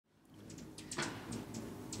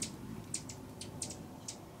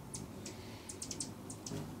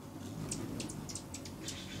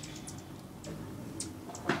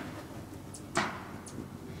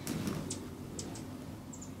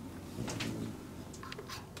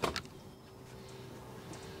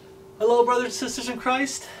Hello, brothers and sisters in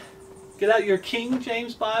Christ. Get out your King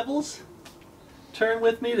James Bibles. Turn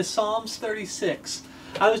with me to Psalms 36.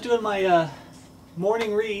 I was doing my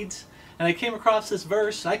morning reads, and I came across this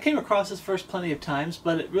verse. I came across this verse plenty of times,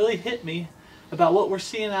 but it really hit me about what we're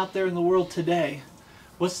seeing out there in the world today.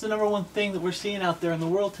 What's the number one thing that we're seeing out there in the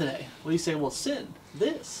world today? Well, you say, well, sin,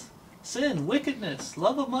 wickedness,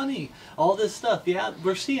 love of money, all this stuff. Yeah,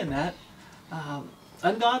 we're seeing that.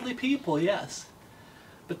 Ungodly people, yes.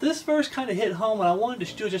 But this verse kind of hit home, and I wanted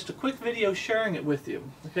to do just a quick video sharing it with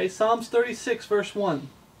you. Okay, Psalms 36, verse 1.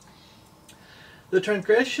 The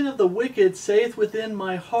transgression of the wicked saith within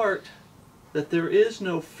my heart that there is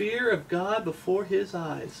no fear of God before his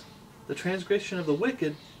eyes. The transgression of the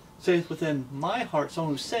wicked saith within my heart,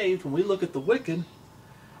 someone who's saved, when we look at the wicked,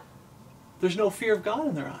 there's no fear of God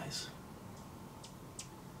in their eyes.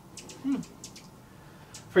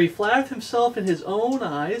 For he flattereth himself in his own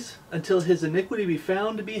eyes until his iniquity be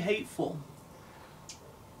found to be hateful.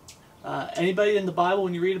 Anybody in the Bible,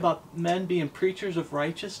 when you read about men being preachers of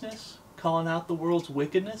righteousness, calling out the world's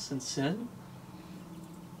wickedness and sin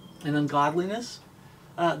and ungodliness,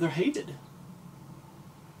 they're hated.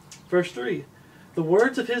 Verse 3, the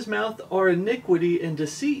words of his mouth are iniquity and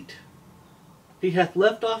deceit. He hath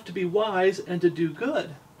left off to be wise and to do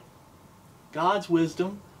good. God's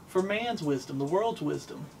wisdom for man's wisdom, the world's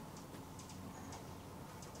wisdom.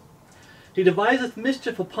 He deviseth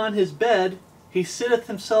mischief upon his bed. He sitteth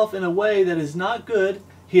himself in a way that is not good.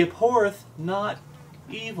 He abhorreth not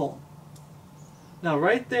evil. Now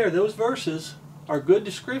right there, those verses are a good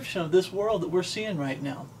description of this world that we're seeing right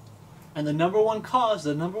now. And the number one cause,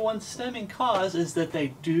 the number one stemming cause is that they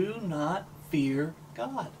do not fear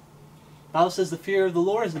God. The Bible says the fear of the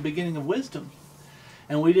Lord is the beginning of wisdom.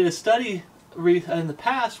 And we did a study in the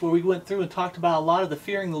past where we went through and talked about a lot of the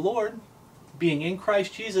fearing the Lord, being in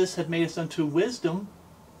Christ Jesus, have made us unto wisdom,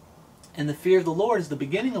 and the fear of the Lord is the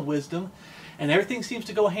beginning of wisdom, and everything seems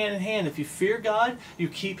to go hand in hand. If you fear God, you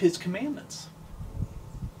keep his commandments.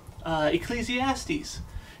 Ecclesiastes,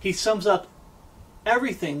 he sums up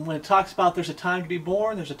everything when it talks about there's a time to be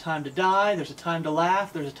born, there's a time to die, there's a time to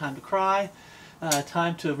laugh, there's a time to cry, a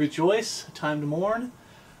time to rejoice, a time to mourn.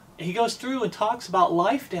 He goes through and talks about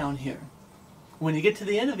life down here. When you get to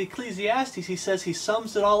the end of Ecclesiastes, he says he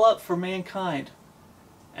sums it all up for mankind.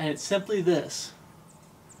 And it's simply this: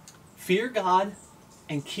 fear God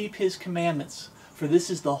and keep his commandments, for this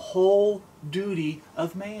is the whole duty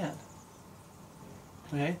of man.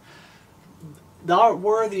 Okay? Thou art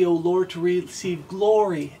worthy, O Lord, to receive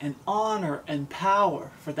glory and honor and power,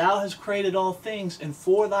 for thou hast created all things, and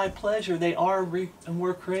for thy pleasure they are and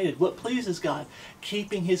were created. What pleases God?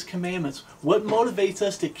 Keeping his commandments. What motivates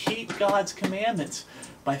us to keep God's commandments?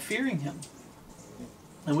 By fearing him.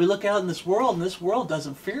 And we look out in this world, and this world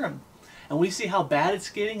doesn't fear him. And we see how bad it's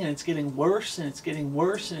getting, and it's getting worse, and it's getting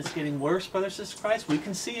worse, and it's getting worse, brothers and sisters in Christ. We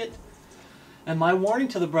can see it. And my warning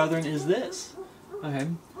to the brethren is this. Okay?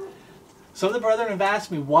 Some of the brethren have asked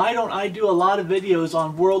me, why don't I do a lot of videos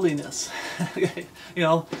on worldliness? You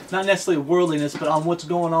know, not necessarily worldliness, but on what's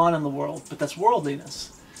going on in the world. But that's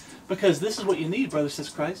worldliness. Because this is what you need, brothers and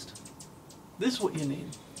sisters in Christ. This is what you need.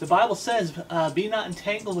 The Bible says, be not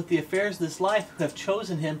entangled with the affairs of this life, who have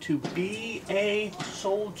chosen him to be a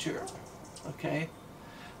soldier. Okay?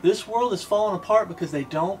 This world is falling apart because they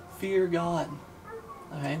don't fear God.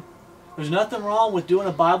 Okay? There's nothing wrong with doing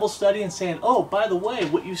a Bible study and saying, oh, by the way,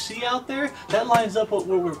 what you see out there, that lines up with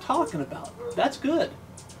what we're talking about. That's good.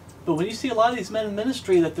 But when you see a lot of these men in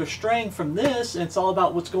ministry that they're straying from this, and it's all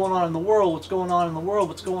about what's going on in the world, what's going on in the world,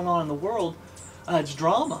 what's going on in the world, it's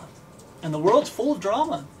drama. And the world's full of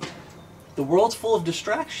drama. The world's full of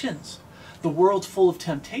distractions. The world's full of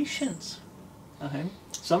temptations. Okay?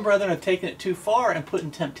 Some brethren have taken it too far and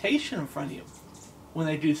putting temptation in front of you when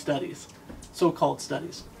they do studies, so-called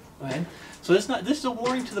studies. Right? So this is a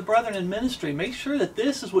warning to the brethren in ministry. Make sure that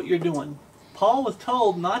this is what you're doing. Paul was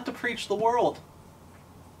told not to preach the world,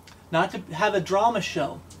 not to have a drama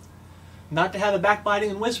show, not to have a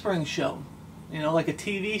backbiting and whispering show, you know, like a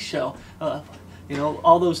TV show. You know,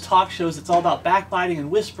 all those talk shows, it's all about backbiting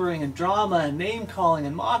and whispering and drama and name-calling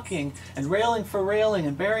and mocking and railing for railing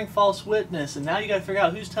and bearing false witness. And now you got to figure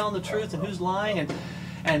out who's telling the truth and who's lying.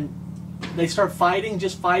 And they start fighting,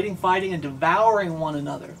 just fighting and devouring one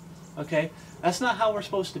another. Okay? That's not how we're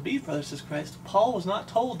supposed to be, brothers and sisters in Christ. Paul was not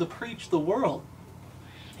told to preach the world.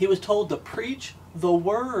 He was told to preach the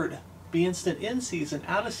word. Be instant in season,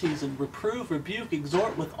 out of season, reprove, rebuke,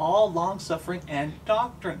 exhort with all long-suffering and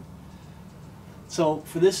doctrine. So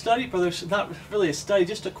for this study, brothers, not really a study,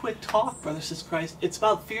 just a quick talk, brothers and sisters in Christ, it's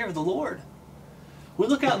about fear of the Lord. We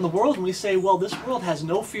look out in the world and we say, well, this world has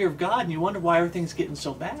no fear of God, and you wonder why everything's getting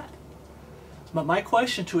so bad. But my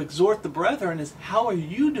question to exhort the brethren is, how are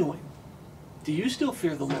you doing? Do you still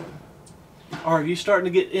fear the Lord? Or are you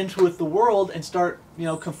starting to get into with the world and start,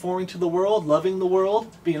 conforming to the world, loving the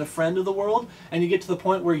world, being a friend of the world, and you get to the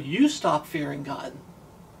point where you stop fearing God?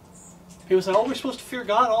 People say, oh, we're supposed to fear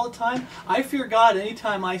God all the time. I fear God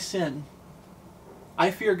anytime I sin. I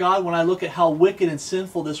fear God when I look at how wicked and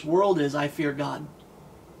sinful this world is. I fear God.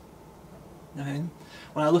 Okay?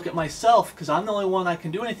 When I look at myself, because I'm the only one I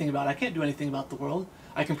can do anything about. I can't do anything about the world.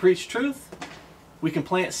 I can preach truth. We can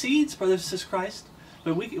plant seeds, brothers and sisters in Christ.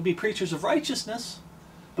 But we can be preachers of righteousness.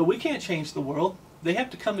 But we can't change the world. They have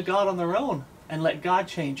to come to God on their own and let God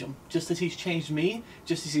change them. Just as He's changed me,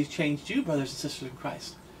 just as He's changed you, brothers and sisters in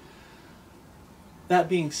Christ. That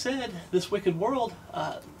being said, this wicked world,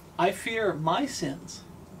 I fear my sins.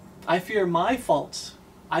 I fear my faults.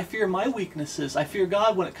 I fear my weaknesses. I fear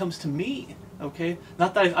God when it comes to me. Okay?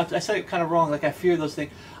 Not that I said it kind of wrong, like I fear those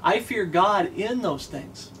things. I fear God in those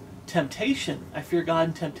things. Temptation. I fear God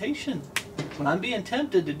in temptation. When I'm being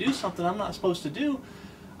tempted to do something I'm not supposed to do,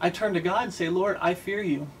 I turn to God and say, Lord, I fear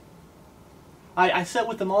you. I sit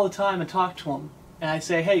with them all the time and talk to them. And I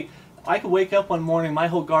say, hey, I could wake up one morning, my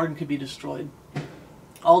whole garden could be destroyed.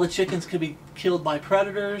 All the chickens could be killed by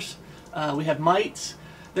predators. We have mites.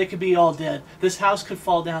 They could be all dead. This house could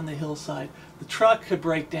fall down the hillside. The truck could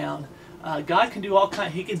break down. God can do all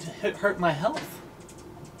kinds. He can hurt my health.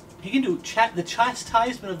 He can do the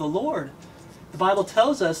chastisement of the Lord. The Bible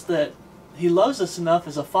tells us that He loves us enough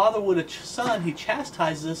as a father would a son. He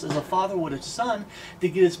chastises us as a father would a son to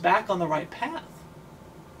get us back on the right path.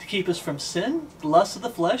 To keep us from sin, the lust of the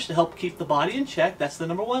flesh, to help keep the body in check. That's the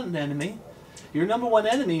number one enemy. Your number one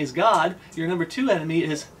enemy is God. Your number two enemy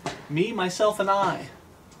is me, myself, and I.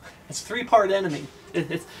 It's a three-part enemy.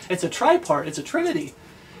 It's a tripart. It's a trinity.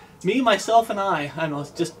 Me, myself, and I. I don't know,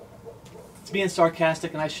 it's being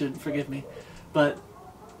sarcastic, and I shouldn't, forgive me. But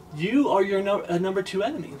you are your number two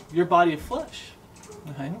enemy, your body of flesh.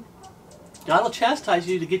 Okay? God will chastise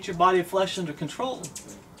you to get your body of flesh under control.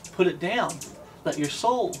 Put it down. Let your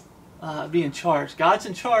soul be in charge. God's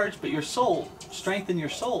in charge, but your soul, strengthen your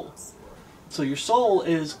soul. So your soul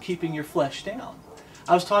is keeping your flesh down.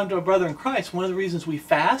 I was talking to a brother in Christ. One of the reasons we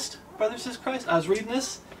fast, brothers in Christ, I was reading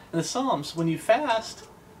this in the Psalms. When you fast,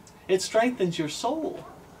 it strengthens your soul.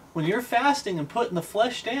 When you're fasting and putting the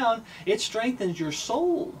flesh down, it strengthens your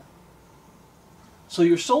soul. So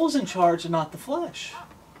your soul's in charge and not the flesh.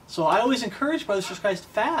 So I always encourage brothers in Christ to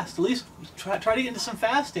fast. At least try to get into some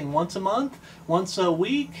fasting once a month, once a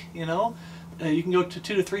week. You can go to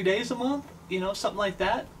 2 to 3 days a month. Something like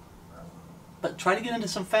that. But try to get into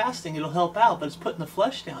some fasting. It'll help out, but it's putting the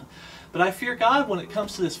flesh down. But I fear God when it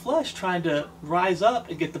comes to this flesh trying to rise up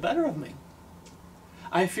and get the better of me.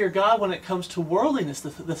 I fear God when it comes to worldliness,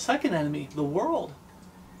 the second enemy, the world.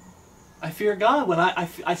 I fear God when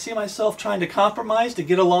I see myself trying to compromise to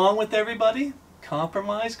get along with everybody.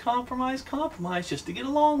 Compromise, just to get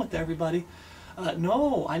along with everybody.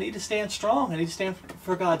 No, I need to stand strong. I need to stand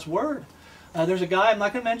for God's word. There's a guy, I'm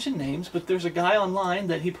not going to mention names, but there's a guy online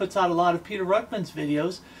that he puts out a lot of Peter Ruckman's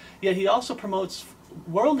videos, yet he also promotes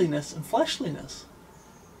worldliness and fleshliness.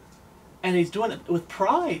 And he's doing it with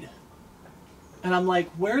pride. And I'm like,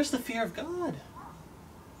 where's the fear of God?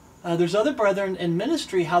 There's other brethren in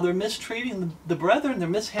ministry, how they're mistreating the brethren, they're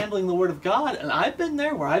mishandling the Word of God. And I've been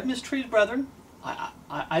there where I've mistreated brethren.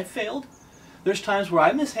 I failed. There's times where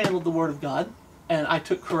I mishandled the Word of God, and I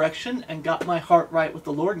took correction and got my heart right with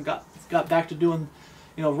the Lord and got back to doing,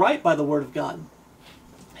 right by the Word of God,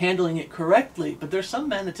 handling it correctly. But there's some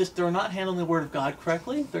men that they're not handling the Word of God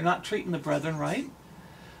correctly. They're not treating the brethren right.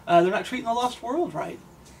 They're not treating the lost world right.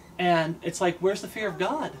 And it's like, where's the fear of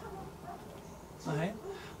God? Okay?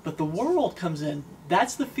 But the world comes in.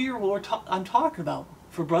 That's the fear I'm talking about.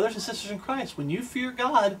 For brothers and sisters in Christ, when you fear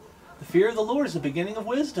God, the fear of the Lord is the beginning of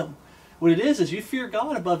wisdom. What it is you fear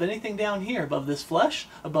God above anything down here, above this flesh,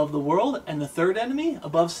 above the world, and the third enemy,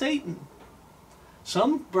 above Satan.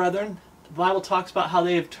 Some brethren, the Bible talks about how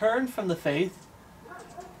they have turned from the faith.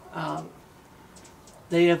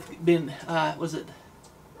 They have been,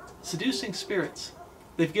 seducing spirits.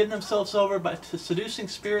 They've given themselves over to seducing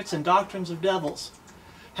spirits and doctrines of devils,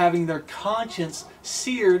 having their conscience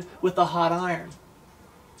seared with a hot iron.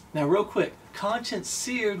 Now real quick, conscience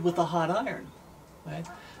seared with a hot iron. Right?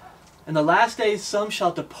 In the last days some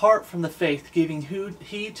shall depart from the faith, giving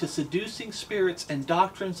heed to seducing spirits and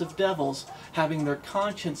doctrines of devils, having their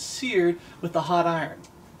conscience seared with a hot iron.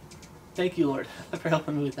 Thank you, Lord, for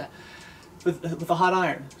helping me with that. With a hot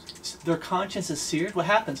iron. Their conscience is seared. What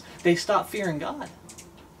happens? They stop fearing God.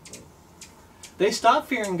 They stop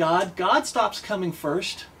fearing God. God stops coming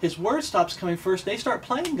first. His word stops coming first. They start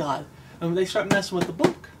playing God. And they start messing with the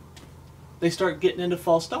book. They start getting into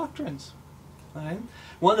false doctrines. Right?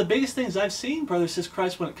 One of the biggest things I've seen, brothers and sisters in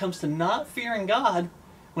Christ, when it comes to not fearing God,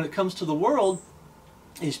 when it comes to the world,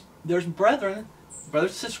 is there's brothers and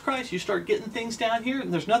sisters in Christ, you start getting things down here,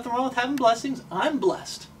 and there's nothing wrong with having blessings. I'm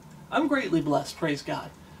blessed. I'm greatly blessed, praise God.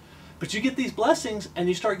 But you get these blessings, and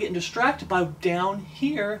you start getting distracted by down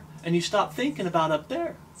here, and you stop thinking about up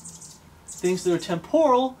there. Things that are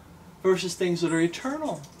temporal versus things that are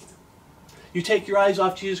eternal. You take your eyes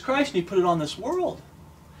off Jesus Christ, and you put it on this world.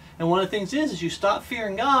 And one of the things is you stop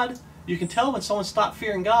fearing God. You can tell when someone stopped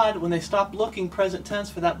fearing God when they stop looking present tense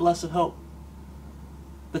for that blessed hope.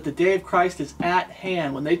 That the day of Christ is at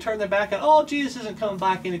hand. When they turn their back on, oh, Jesus isn't coming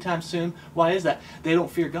back anytime soon. Why is that? They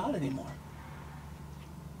don't fear God anymore.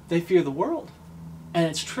 They fear the world. And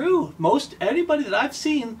it's true. Anybody that I've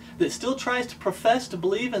seen that still tries to profess to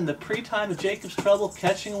believe in the pre-time of Jacob's trouble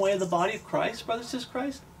catching away the body of Christ, brothers and sisters of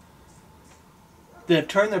Christ, that have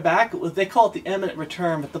turned their back, they call it the imminent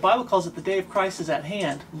return, but the Bible calls it the day of Christ is at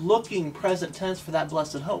hand, looking present tense for that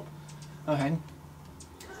blessed hope. Okay?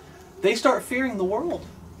 They start fearing the world.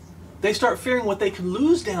 They start fearing what they could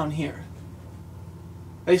lose down here.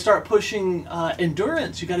 They start pushing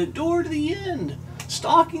endurance. You got to endure to the end.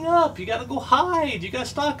 Stocking up. You got to go hide. You got to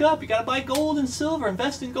stock up. You got to buy gold and silver.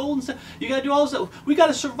 Invest in gold and silver. You got to do all this. We got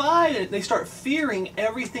to survive. And they start fearing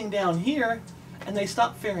everything down here, and they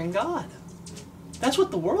stop fearing God. That's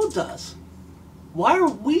what the world does. Why are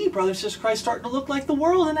we, brothers and sisters of Christ, starting to look like the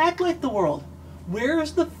world and act like the world? Where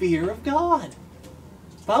is the fear of God?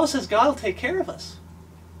 The Bible says God will take care of us.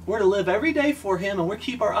 We're to live every day for Him, and we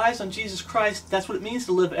keep our eyes on Jesus Christ. That's what it means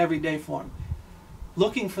to live every day for Him.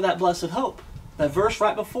 Looking for that blessed hope. That verse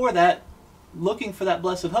right before that, looking for that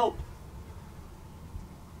blessed hope,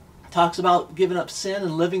 talks about giving up sin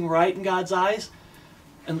and living right in God's eyes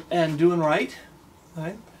and doing right.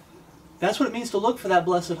 Right? That's what it means to look for that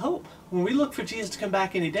blessed hope. When we look for Jesus to come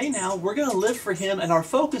back any day now, we're going to live for Him, and our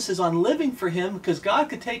focus is on living for Him because God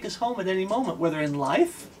could take us home at any moment, whether in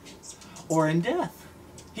life or in death.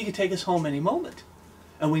 He could take us home any moment.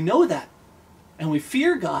 And we know that. And we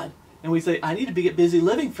fear God, and we say, I need to get busy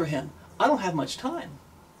living for Him. I don't have much time.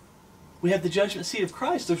 We have the judgment seat of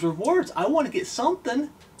Christ. There's rewards. I want to get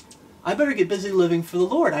something. I better get busy living for the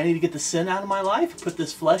Lord. I need to get the sin out of my life, put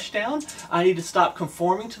this flesh down. I need to stop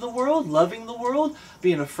conforming to the world, loving the world,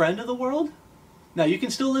 being a friend of the world. Now, you can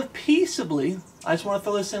still live peaceably. I just want to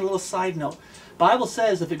throw this in a little side note. The Bible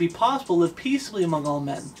says, if it be possible, live peaceably among all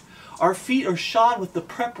men. Our feet are shod with the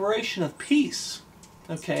preparation of peace.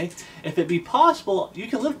 Okay? If it be possible, you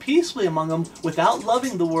can live peaceably among them without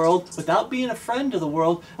loving the world, without being a friend to the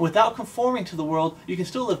world, and without conforming to the world. You can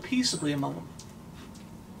still live peaceably among them.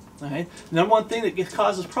 Right? The number one thing that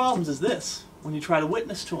causes problems is this, when you try to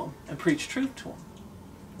witness to them and preach truth to them.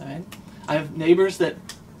 Right? I have neighbors that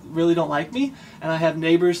really don't like me, and I have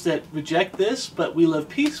neighbors that reject this, but we live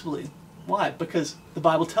peacefully. Why? Because the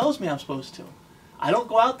Bible tells me I'm supposed to. I don't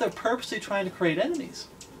go out there purposely trying to create enemies.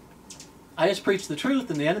 I just preach the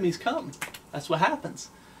truth, and the enemies come. That's what happens.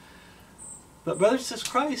 But brothers and sisters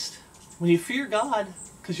in Christ, when you fear God,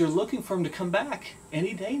 because you're looking for Him to come back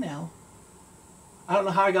any day now, I don't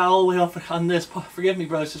know how I got all the way off on this. Forgive me,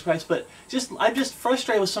 brothers and sisters, but I'm just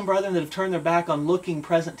frustrated with some brethren that have turned their back on looking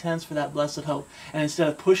present tense for that blessed hope. And instead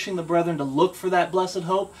of pushing the brethren to look for that blessed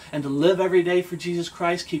hope and to live every day for Jesus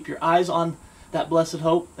Christ, keep your eyes on that blessed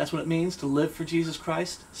hope. That's what it means to live for Jesus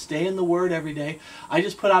Christ. Stay in the Word every day. I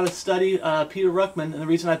just put out a study, Peter Ruckman, and the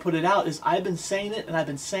reason I put it out is I've been saying it, and I've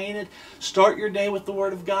been saying it. Start your day with the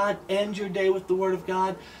Word of God. End your day with the Word of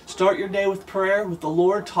God. Start your day with prayer, with the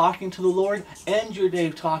Lord, talking to the Lord. End your day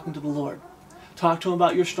talking to the Lord. Talk to Him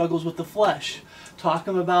about your struggles with the flesh. Talk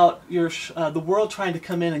to Him about the world trying to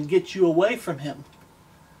come in and get you away from Him.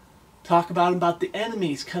 Talk about the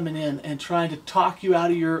enemies coming in and trying to talk you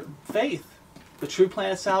out of your faith. The true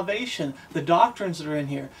plan of salvation, the doctrines that are in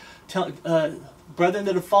here, brethren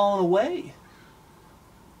that have fallen away.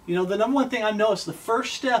 You know, the number one thing I've noticed, the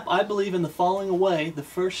first step, I believe, in the falling away, the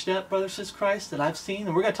first step, brothers and sisters in Christ, that I've seen,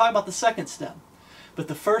 and we're going to talk about the second step, but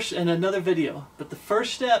the first, in another video, but the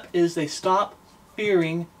first step is they stop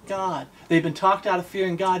fearing God. They've been talked out of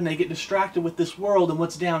fearing God, and they get distracted with this world and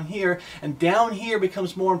what's down here, and down here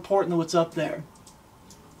becomes more important than what's up there.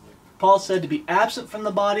 Paul said to be absent from the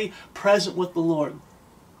body, present with the Lord.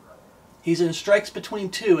 He's in strikes between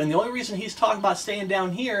two, and the only reason he's talking about staying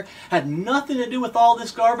down here had nothing to do with all this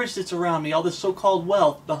garbage that's around me, all this so-called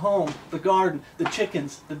wealth, the home, the garden, the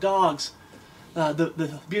chickens, the dogs,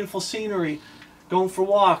 the beautiful scenery, going for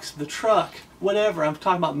walks, the truck, whatever. I'm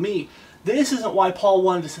talking about me. This isn't why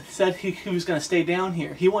Paul said he was going to stay down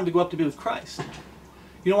here. He wanted to go up to be with Christ.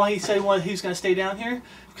 You know why he said he's going to stay down here?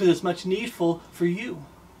 Because it's much needful for you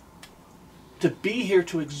to be here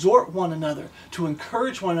to exhort one another, to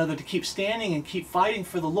encourage one another to keep standing and keep fighting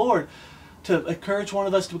for the Lord, to encourage one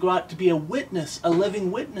of us to go out to be a witness, a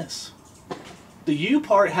living witness. The you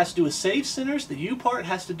part has to do with saved sinners. The you part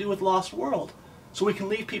has to do with lost world. So we can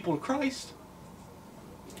lead people to Christ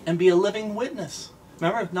and be a living witness.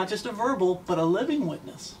 Remember, not just a verbal, but a living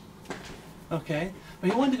witness. Okay? But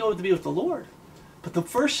he wanted to go to be with the Lord. But the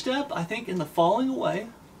first step, I think, in the falling away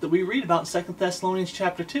that we read about in 2 Thessalonians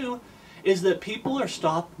chapter 2 is that people are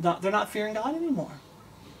they're not fearing God anymore.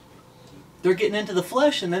 They're getting into the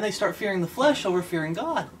flesh, and then they start fearing the flesh over fearing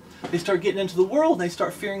God. They start getting into the world, and they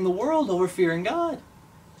start fearing the world over fearing God.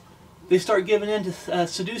 They start giving in to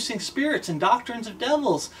seducing spirits and doctrines of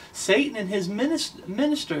devils. Satan and his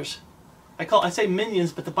ministers, I say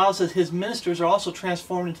minions, but the Bible says his ministers are also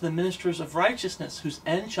transformed into the ministers of righteousness, whose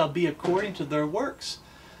end shall be according to their works.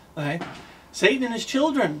 Okay? Satan and his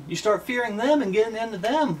children, you start fearing them and getting into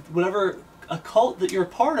them. Whatever occult that you're a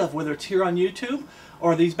part of, whether it's here on YouTube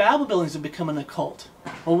or these Bible buildings have become an occult.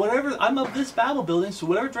 Well, whatever, I'm of this Bible building, so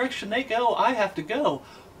whatever direction they go, I have to go.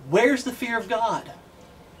 Where's the fear of God?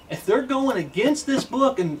 If they're going against this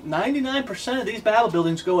book, and 99% of these Bible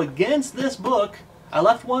buildings go against this book, I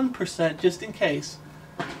left 1% just in case.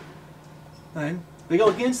 Right? They go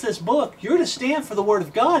against this book. You're to stand for the Word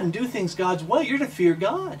of God and do things God's way. You're to fear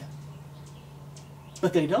God.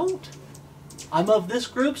 But they don't. I'm of this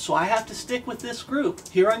group, so I have to stick with this group.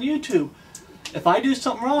 Here on YouTube, if I do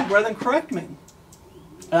something wrong, brethren, correct me.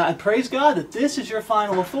 I praise God that this is your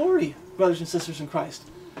final authority, brothers and sisters in Christ.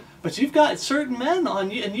 But you've got certain men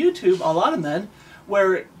in YouTube, a lot of men,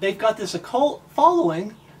 where they've got this occult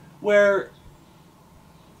following where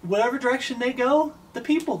whatever direction they go, the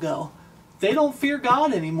people go. They don't fear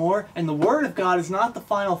God anymore, and the Word of God is not the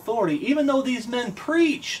final authority. Even though these men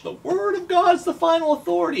preach, the Word of God is the final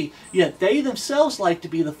authority, yet they themselves like to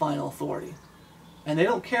be the final authority. And they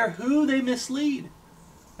don't care who they mislead.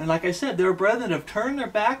 And like I said, there are brethren that have turned their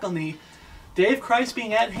back on the day of Christ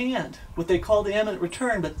being at hand, what they call the imminent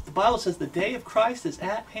return, but the Bible says the day of Christ is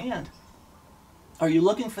at hand. Are you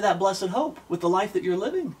looking for that blessed hope with the life that you're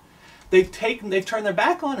living? They've turned their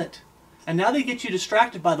back on it. And now they get you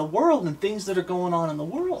distracted by the world and things that are going on in the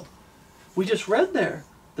world. We just read there,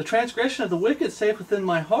 the transgression of the wicked saith within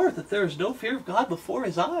my heart that there is no fear of God before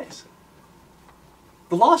his eyes.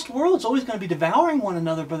 The lost world is always going to be devouring one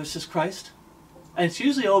another, brothers and sisters in Christ. And it's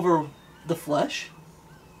usually over the flesh.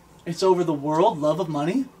 It's over the world, love of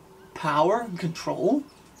money, power, and control.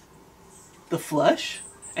 The flesh.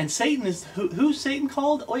 And Satan is, who's Satan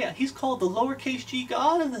called? Oh yeah, he's called the lowercase g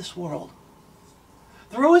God of this world.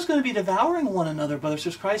 They're always going to be devouring one another, brothers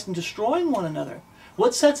and sisters in Christ, and destroying one another.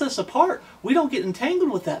 What sets us apart? We don't get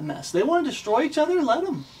entangled with that mess. They want to destroy each other, let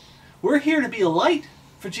them. We're here to be a light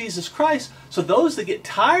for Jesus Christ. So those that get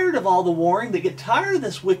tired of all the warring, that get tired of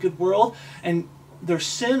this wicked world and their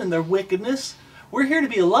sin and their wickedness, we're here to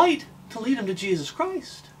be a light to lead them to Jesus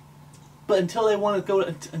Christ. But until they want to go,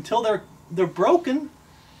 until they're broken,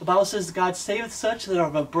 the Bible says God saveth such that are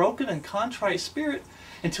of a broken and contrite spirit.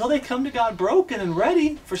 Until they come to God broken and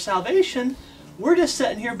ready for salvation, we're just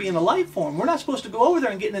sitting here being a light for them. We're not supposed to go over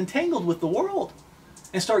there and get entangled with the world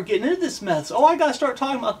and start getting into this mess. Oh, I got to start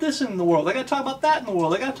talking about this in the world. I got to talk about that in the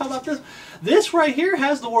world. I got to talk about this. This right here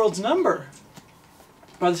has the world's number.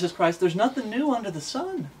 Brothers and sisters in Christ, there's nothing new under the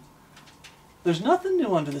sun. There's nothing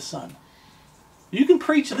new under the sun. You can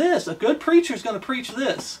preach this. A good preacher is going to preach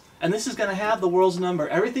this. And this is going to have the world's number.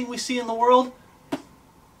 Everything we see in the world,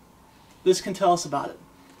 this can tell us about it.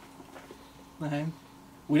 Okay?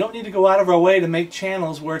 We don't need to go out of our way to make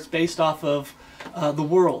channels where it's based off of the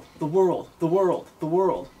world.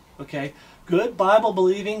 Okay? Good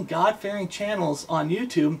Bible-believing, God-fearing channels on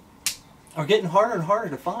YouTube are getting harder and harder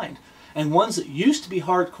to find. And ones that used to be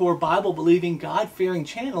hardcore Bible-believing, God-fearing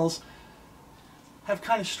channels have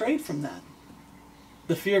kind of strayed from that.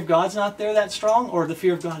 The fear of God's not there that strong, or the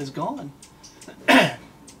fear of God is gone.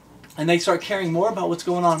 And they start caring more about what's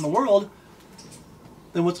going on in the world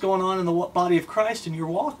than what's going on in the body of Christ and your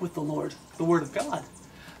walk with the Lord, the Word of God.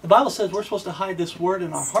 The Bible says we're supposed to hide this Word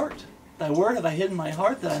in our heart. Thy Word have I hid in my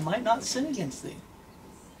heart that I might not sin against thee.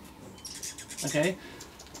 Okay?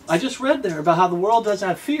 I just read there about how the world doesn't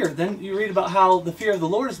have fear. Then you read about how the fear of the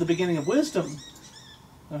Lord is the beginning of wisdom.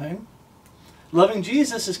 Okay? Loving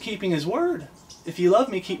Jesus is keeping His Word. If you love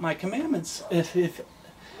me, keep my commandments. If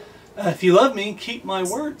you love me, keep my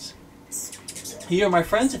words. Ye are my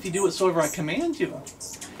friends if you do whatsoever I command you.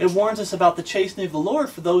 It warns us about the chastening of the Lord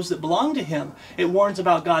for those that belong to Him. It warns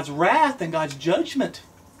about God's wrath and God's judgment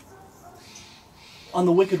on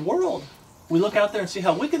the wicked world. We look out there and see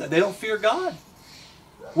how wicked they are. They don't fear God.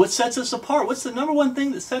 What sets us apart? What's the number one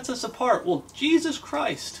thing that sets us apart? Well, Jesus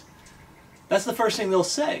Christ. That's the first thing they'll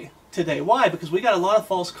say today. Why? Because we got a lot of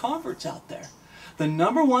false converts out there. The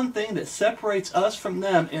number one thing that separates us from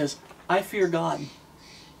them is, I fear God.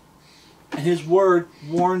 And His Word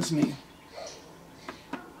warns me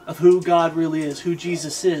of who God really is, who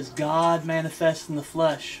Jesus is. God manifest in the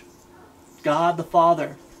flesh. God the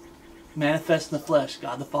Father manifest in the flesh.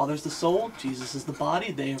 God the Father is the soul. Jesus is the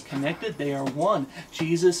body. They are connected. They are one.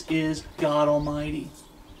 Jesus is God Almighty.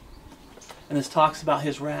 And this talks about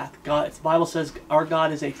His wrath. God, the Bible says our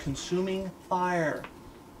God is a consuming fire.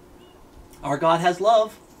 Our God has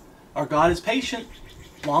love. Our God is patient,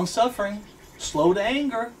 long-suffering, slow to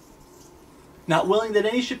anger, not willing that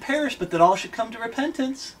any should perish, but that all should come to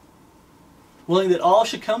repentance. Willing that all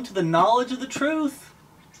should come to the knowledge of the truth.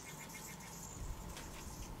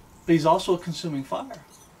 But He's also a consuming fire.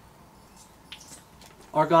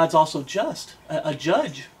 Our God's also just, a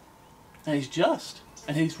judge. And He's just.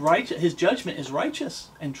 And He's righteous. His judgment is righteous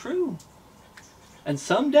and true. And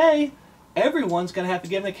someday, everyone's going to have to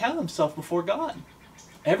give an account of himself before God.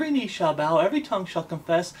 Every knee shall bow, every tongue shall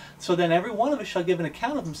confess, so then every one of us shall give an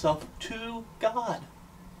account of himself to God.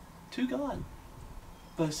 To God.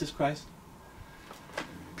 Brothers and Christ.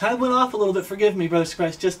 Kind of went off a little bit, forgive me, brothers and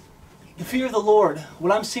Christ. Just the fear of the Lord.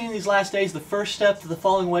 What I'm seeing these last days, the first step to the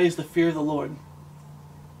following way is the fear of the Lord.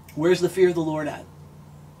 Where's the fear of the Lord at?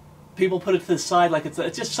 People put it to the side like it's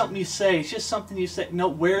just something you say. It's just something you say. No,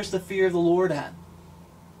 where's the fear of the Lord at?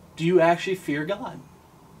 Do you actually fear God?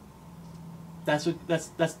 That's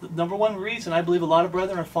the number one reason I believe a lot of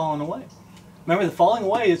brethren are falling away. Remember, the falling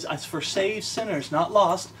away is for saved sinners, not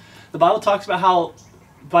lost. The Bible talks about how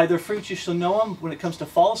by their fruits you shall know them when it comes to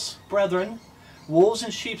false brethren, wolves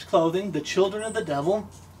in sheep's clothing, the children of the devil,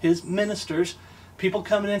 his ministers, people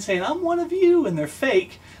coming in saying, I'm one of you, and they're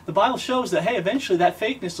fake. The Bible shows that, hey, eventually that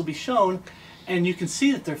fakeness will be shown, and you can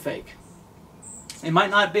see that they're fake. You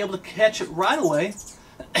might not be able to catch it right away,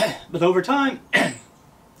 but over time,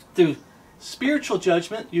 through spiritual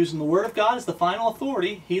judgment, using the Word of God as the final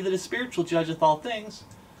authority, he that is spiritual judgeth all things.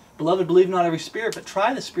 Beloved, believe not every spirit, but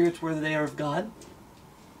try the spirits whether they are of God.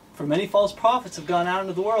 For many false prophets have gone out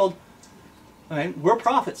into the world. Right? We're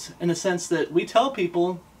prophets in the sense that we tell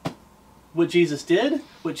people what Jesus did,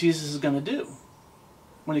 what Jesus is going to do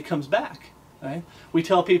when He comes back. Right? We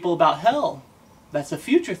tell people about hell. That's a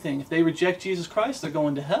future thing. If they reject Jesus Christ, they're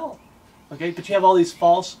going to hell. Okay? But you have all these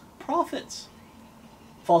false prophets.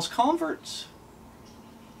 False converts.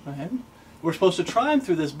 Right? We're supposed to try them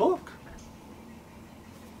through this book.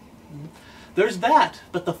 There's that.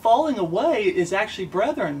 But the falling away is actually,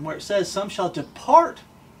 brethren, where it says some shall depart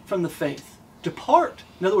from the faith. Depart.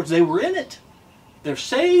 In other words, they were in it. They're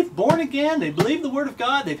saved, born again, they believe the Word of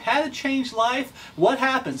God, they've had a changed life. What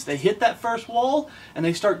happens? They hit that first wall and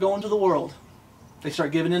they start going to the world. They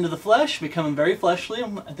start giving into the flesh, becoming very fleshly.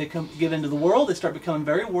 They give into the world. They start becoming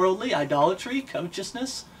very worldly. Idolatry,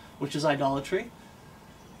 covetousness, which is idolatry.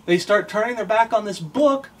 They start turning their back on this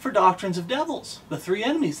book for doctrines of devils. The three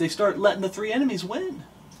enemies. They start letting the three enemies win.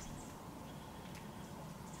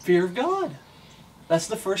 Fear of God. That's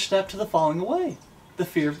the first step to the falling away. The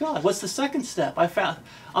fear of God. What's the second step?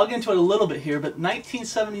 I'll get into it a little bit here, but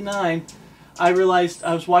 1979, I realized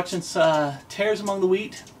I was watching Tares Among the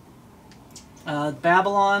Wheat.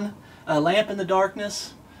 Babylon, Lamp in the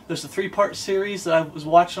Darkness. There's a 3-part series that I was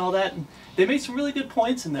watching all that. And they made some really good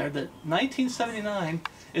points in there that 1979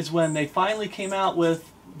 is when they finally came out with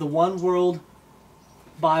the One World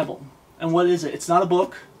Bible. And what is it? It's not a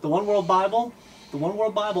book. The One World Bible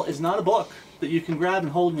is not a book that you can grab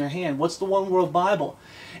and hold in your hand. What's the One World Bible?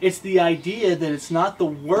 It's the idea that it's not the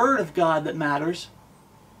Word of God that matters.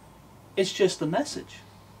 It's just the message.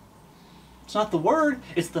 It's not the Word,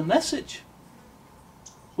 it's the message.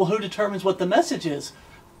 Well, who determines what the message is?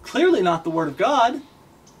 Clearly not the Word of God.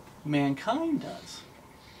 Mankind does.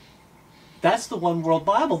 That's the One World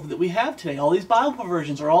Bible that we have today. All these Bible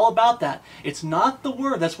versions are all about that. It's not the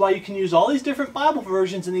Word. That's why you can use all these different Bible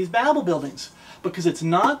versions in these Bible buildings. Because it's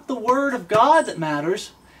not the Word of God that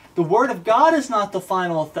matters. The Word of God is not the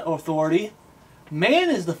final authority. Man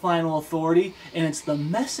is the final authority, and it's the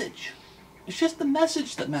message. It's just the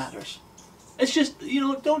message that matters. It's just,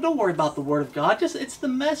 don't worry about the Word of God. It's the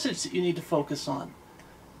message that you need to focus on.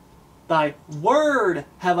 Thy word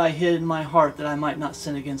have I hid in my heart that I might not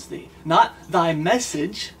sin against thee. Not thy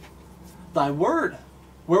message, thy word.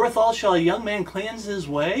 Wherewithal shall a young man cleanse his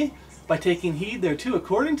way? By taking heed thereto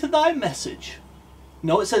according to thy message.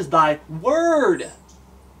 No, it says thy word.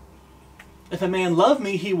 If a man love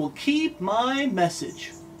me, he will keep my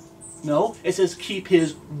message. No, it says keep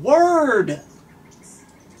His word.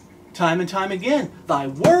 Time and time again. Thy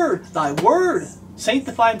word, thy word.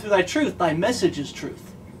 Sanctify them through thy truth. Thy message is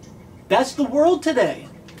truth. That's the world today.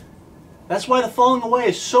 That's why the falling away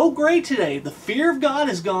is so great today. The fear of God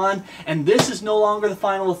is gone, and this is no longer the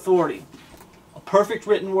final authority. A perfect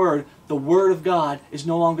written word, the Word of God, is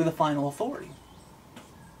no longer the final authority.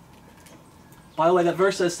 By the way, that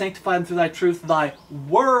verse says, sanctify them through thy truth. Thy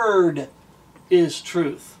word is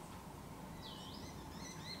truth.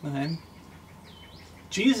 Okay?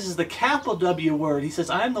 Jesus is the capital W word. He says,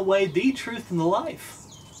 I am the way, the truth, and the life.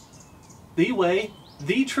 The way,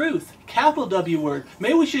 the truth. Capital W word.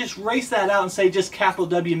 Maybe we should just erase that out and say just capital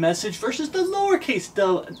W message versus the lowercase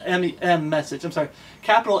m message. I'm sorry,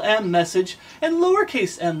 capital M message and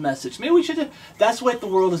lowercase m message. Maybe we should just, that's what the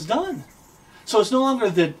world has done. So it's no longer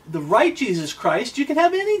the right Jesus Christ. You can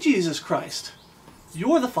have any Jesus Christ.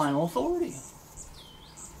 You're the final authority.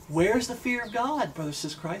 Where's the fear of God, brothers and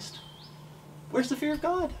sisters of Christ? Where's the fear of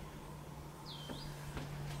God?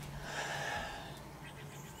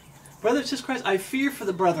 Brothers and sisters of Christ, I fear for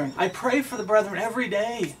the brethren. I pray for the brethren every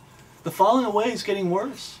day. The falling away is getting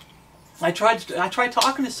worse. I tried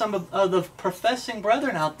talking to some of the professing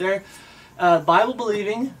brethren out there,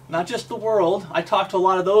 Bible-believing, not just the world. I talked to a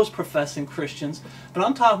lot of those professing Christians, but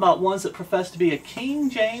I'm talking about ones that profess to be a King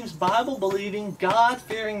James, Bible-believing,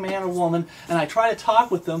 God-fearing man or woman, and I try to talk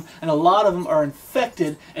with them, and a lot of them are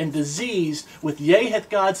infected and diseased with, yea, hath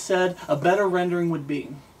God said, a better rendering would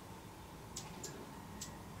be.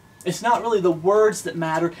 It's not really the words that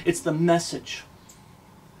matter, it's the message.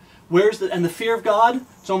 And the fear of God,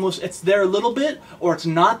 it's there a little bit, or it's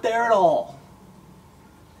not there at all.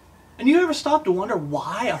 And you ever stop to wonder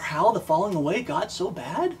why or how the falling away got so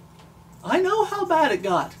bad? I know how bad it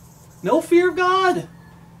got. No fear of God.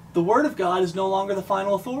 The Word of God is no longer the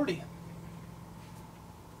final authority.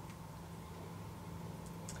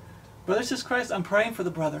 Brothers and sisters in Christ, I'm praying for the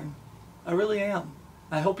brethren. I really am.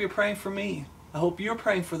 I hope you're praying for me. I hope you're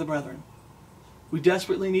praying for the brethren. We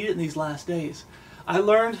desperately need it in these last days. I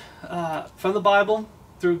learned from the Bible,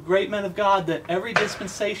 through great men of God, that every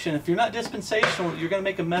dispensation, if you're not dispensational, you're going to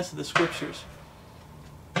make a mess of the Scriptures.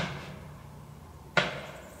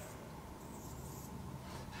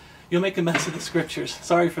 You'll make a mess of the Scriptures.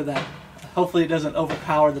 Sorry for that. Hopefully it doesn't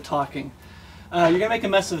overpower the talking. You're going to make a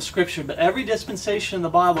mess of the Scripture, but every dispensation in the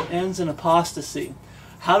Bible ends in apostasy.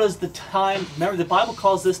 How does the time, remember the Bible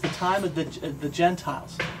calls this the time of the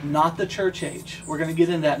Gentiles, not the church age. We're going to get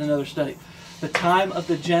into that in another study. The time of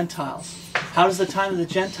the Gentiles. How does the time of the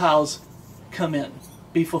Gentiles come in?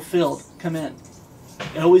 Be fulfilled, come in.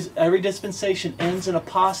 Every dispensation ends in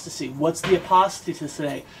apostasy. What's the apostasy to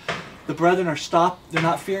say? The brethren are stopped, they're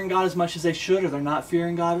not fearing God as much as they should, or they're not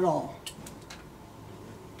fearing God at all.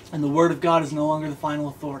 And the Word of God is no longer the final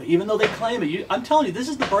authority. Even though they claim it. I'm telling you, this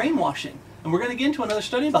is the brainwashing. And we're going to get into another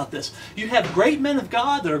study about this. You have great men of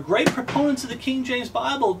God that are great proponents of the King James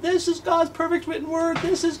Bible. This is God's perfect written word.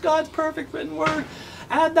 This is God's perfect written word.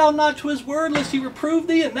 Add thou not to his word, lest he reprove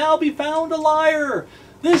thee, and thou be found a liar.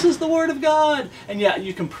 This is the Word of God. And yet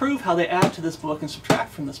you can prove how they add to this book and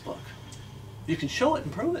subtract from this book. You can show it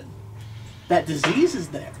and prove it. That disease is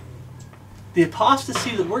there. The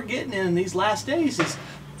apostasy that we're getting in these last days is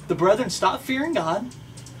the brethren stop fearing God.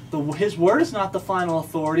 His word is not the final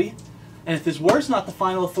authority. And if his word's not the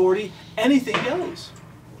final authority, anything goes.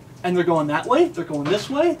 And they're going that way, they're going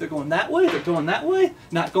this way, they're going that way, they're going that way.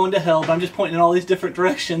 Not going to hell, but I'm just pointing in all these different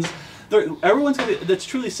directions. Everyone's that's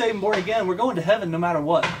truly saved and born again, we're going to heaven no matter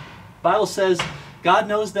what. The Bible says God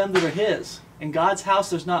knows them that are his. In God's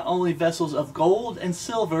house there's not only vessels of gold and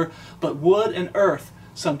silver, but wood and earth.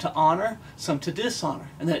 Some to honor, some to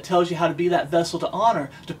dishonor. And then it tells you how to be that vessel to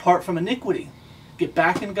honor, depart from iniquity. Get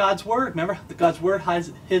back in God's Word. Remember, God's Word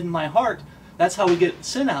hides hid in my heart. That's how we get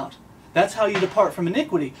sin out. That's how you depart from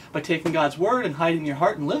iniquity, by taking God's Word and hiding in your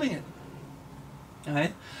heart and living it.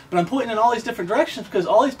 Alright? But I'm pointing in all these different directions because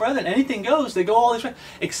all these brethren, anything goes, they go all these ways,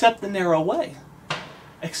 except the narrow way.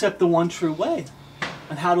 Except the one true way.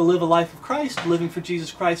 And how to live a life of Christ, living for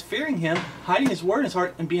Jesus Christ, fearing Him, hiding His Word in His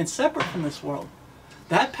heart, and being separate from this world.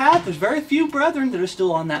 That path, there's very few brethren that are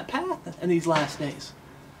still on that path in these last days.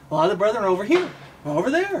 A lot of the brethren are over here.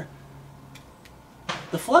 Over there.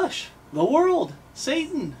 The flesh, the world,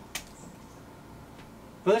 Satan.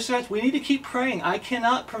 Brothers and sisters, we need to keep praying. I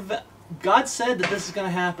cannot prevent. God said that this is going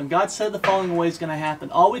to happen. God said the falling away is going to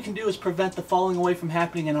happen. All we can do is prevent the falling away from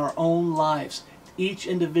happening in our own lives. Each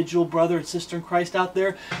individual brother and sister in Christ out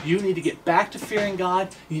there, you need to get back to fearing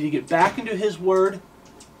God. You need to get back into His Word,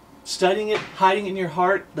 studying it, hiding it in your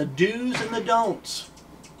heart, the do's and the don'ts.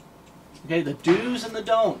 Okay, the do's and the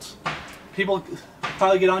don'ts. People,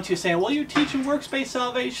 probably get onto you saying, well, you're teaching works-based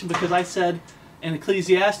salvation, because I said in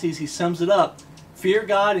Ecclesiastes, he sums it up, fear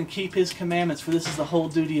God and keep his commandments, for this is the whole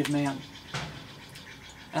duty of man.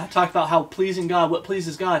 And I talked about how pleasing God, what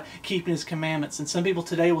pleases God, keeping his commandments. And some people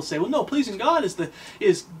today will say, well, no, pleasing God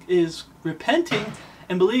is repenting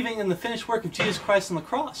and believing in the finished work of Jesus Christ on the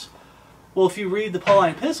cross. Well, if you read the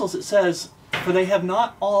Pauline epistles, it says, for they have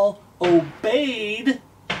not all obeyed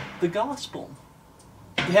the gospel.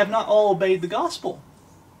 They have not all obeyed the gospel.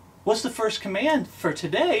 What's the first command for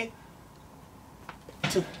today?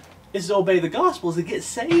 Is to obey the gospel, is to get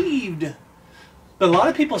saved. But a lot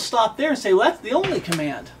of people stop there and say, well, that's the only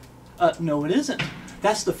command. No, it isn't.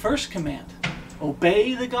 That's the first command.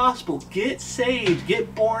 Obey the gospel. Get saved.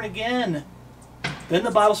 Get born again. Then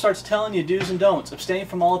the Bible starts telling you do's and don'ts. Abstain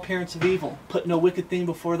from all appearance of evil. Put no wicked thing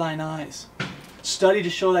before thine eyes. Study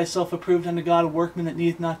to show thyself approved unto God, a workman that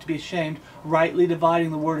needeth not to be ashamed, rightly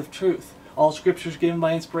dividing the word of truth. All Scripture is given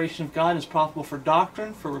by inspiration of God and is profitable for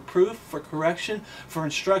doctrine, for reproof, for correction, for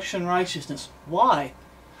instruction in righteousness. Why?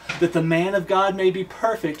 That the man of God may be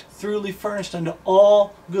perfect, thoroughly furnished unto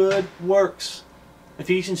all good works.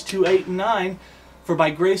 Ephesians 2:8 and 9. For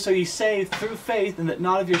by grace are ye saved through faith, and that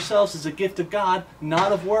not of yourselves is a gift of God,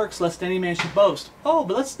 not of works, lest any man should boast. Oh,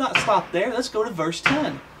 but let's not stop there. Let's go to verse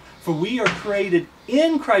 10. For we are created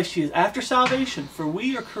in Christ Jesus, after salvation, for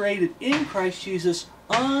we are created in Christ Jesus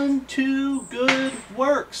unto good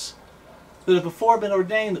works, that have before been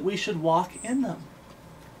ordained that we should walk in them.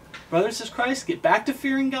 Brothers and sisters in Christ, get back to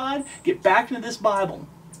fearing God, get back into this Bible,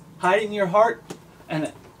 hide it in your heart,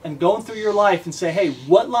 and going through your life and say, hey,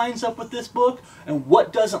 what lines up with this book and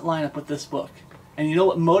what doesn't line up with this book? And you know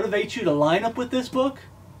what motivates you to line up with this book?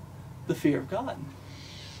 The fear of God.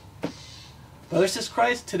 Brothers and sisters in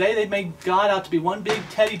Christ, today they've made God out to be one big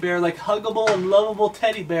teddy bear, like huggable and lovable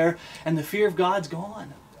teddy bear, and the fear of God's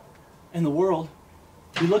gone in the world.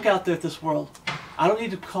 You look out there at this world. I don't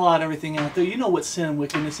need to call out everything out there. You know what sin and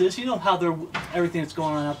wickedness is. You know how everything that's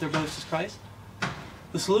going on out there, brothers and sisters in Christ.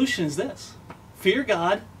 The solution is this. Fear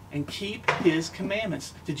God and keep his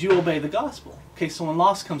commandments. Did you obey the gospel? In case someone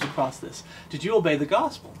lost comes across this. Did you obey the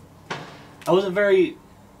gospel?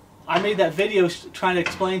 I made that video trying to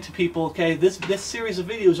explain to people, okay, this series of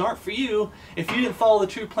videos aren't for you if you didn't follow the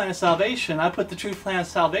true plan of salvation. I put the true plan of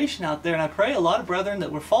salvation out there, and I pray a lot of brethren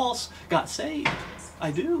that were false got saved.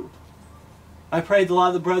 I do. I pray that a lot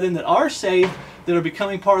of the brethren that are saved, that are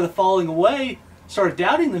becoming part of the falling away, started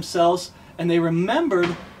doubting themselves, and they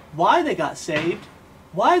remembered why they got saved,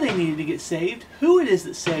 why they needed to get saved, who it is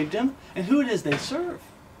that saved them, and who it is they serve.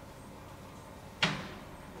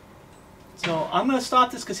 So I'm going to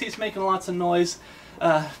stop this because he's making lots of noise.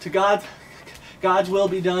 To God, God's will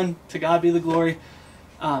be done. To God be the glory.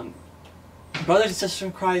 Brothers and sisters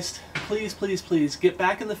in Christ, please, please, please get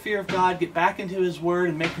back in the fear of God. Get back into his word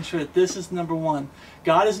and making sure that this is number one.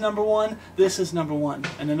 God is number one. This is number one.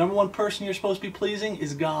 And the number one person you're supposed to be pleasing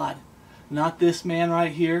is God. Not this man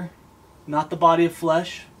right here. Not the body of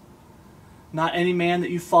flesh. Not any man that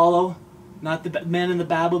you follow. Not the men in the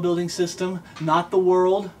Babel building system. Not the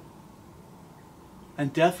world.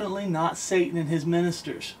 And definitely not Satan and his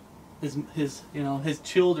ministers, his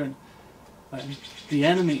children, the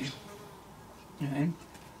enemy. Okay?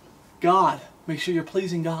 God, make sure you're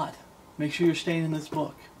pleasing God. Make sure you're staying in this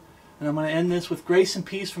book. And I'm going to end this with grace and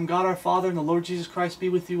peace from God our Father and the Lord Jesus Christ be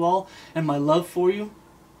with you all, and my love for you,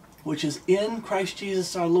 which is in Christ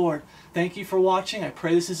Jesus our Lord. Thank you for watching. I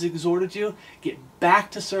pray this has exhorted you. Get back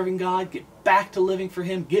to serving God. Get back to living for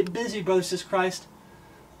him. Get busy, brothers and sisters in Christ.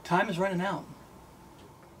 Time is running out.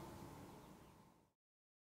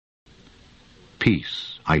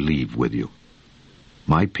 Peace I leave with you.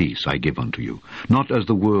 My peace I give unto you. Not as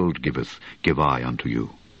the world giveth, give I unto you.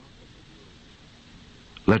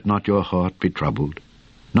 Let not your heart be troubled,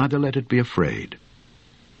 neither let it be afraid.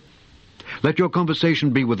 Let your conversation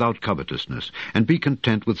be without covetousness, and be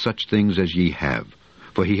content with such things as ye have.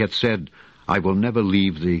 For he hath said, I will never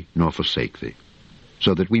leave thee nor forsake thee.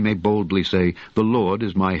 So that we may boldly say, The Lord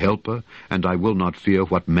is my helper, and I will not fear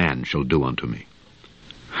what man shall do unto me.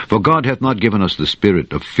 For God hath not given us the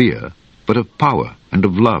spirit of fear, but of power, and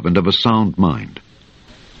of love, and of a sound mind.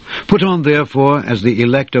 Put on therefore, as the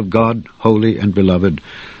elect of God, holy and beloved,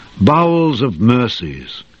 bowels of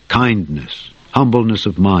mercies, kindness, humbleness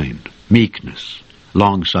of mind, meekness,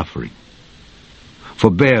 long-suffering,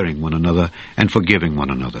 forbearing one another, and forgiving one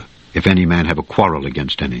another, if any man have a quarrel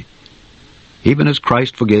against any. Even as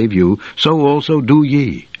Christ forgave you, so also do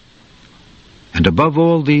ye. And above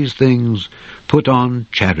all these things, put on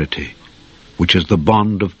charity, which is the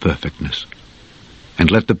bond of perfectness. And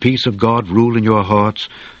let the peace of God rule in your hearts,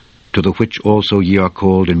 to the which also ye are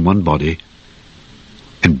called in one body,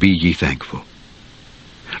 and be ye thankful.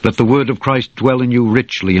 Let the word of Christ dwell in you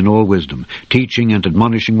richly in all wisdom, teaching and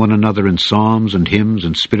admonishing one another in psalms and hymns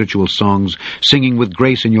and spiritual songs, singing with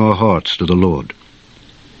grace in your hearts to the Lord.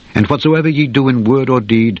 And whatsoever ye do in word or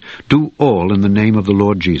deed, do all in the name of the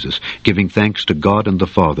Lord Jesus, giving thanks to God and the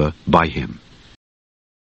Father by him.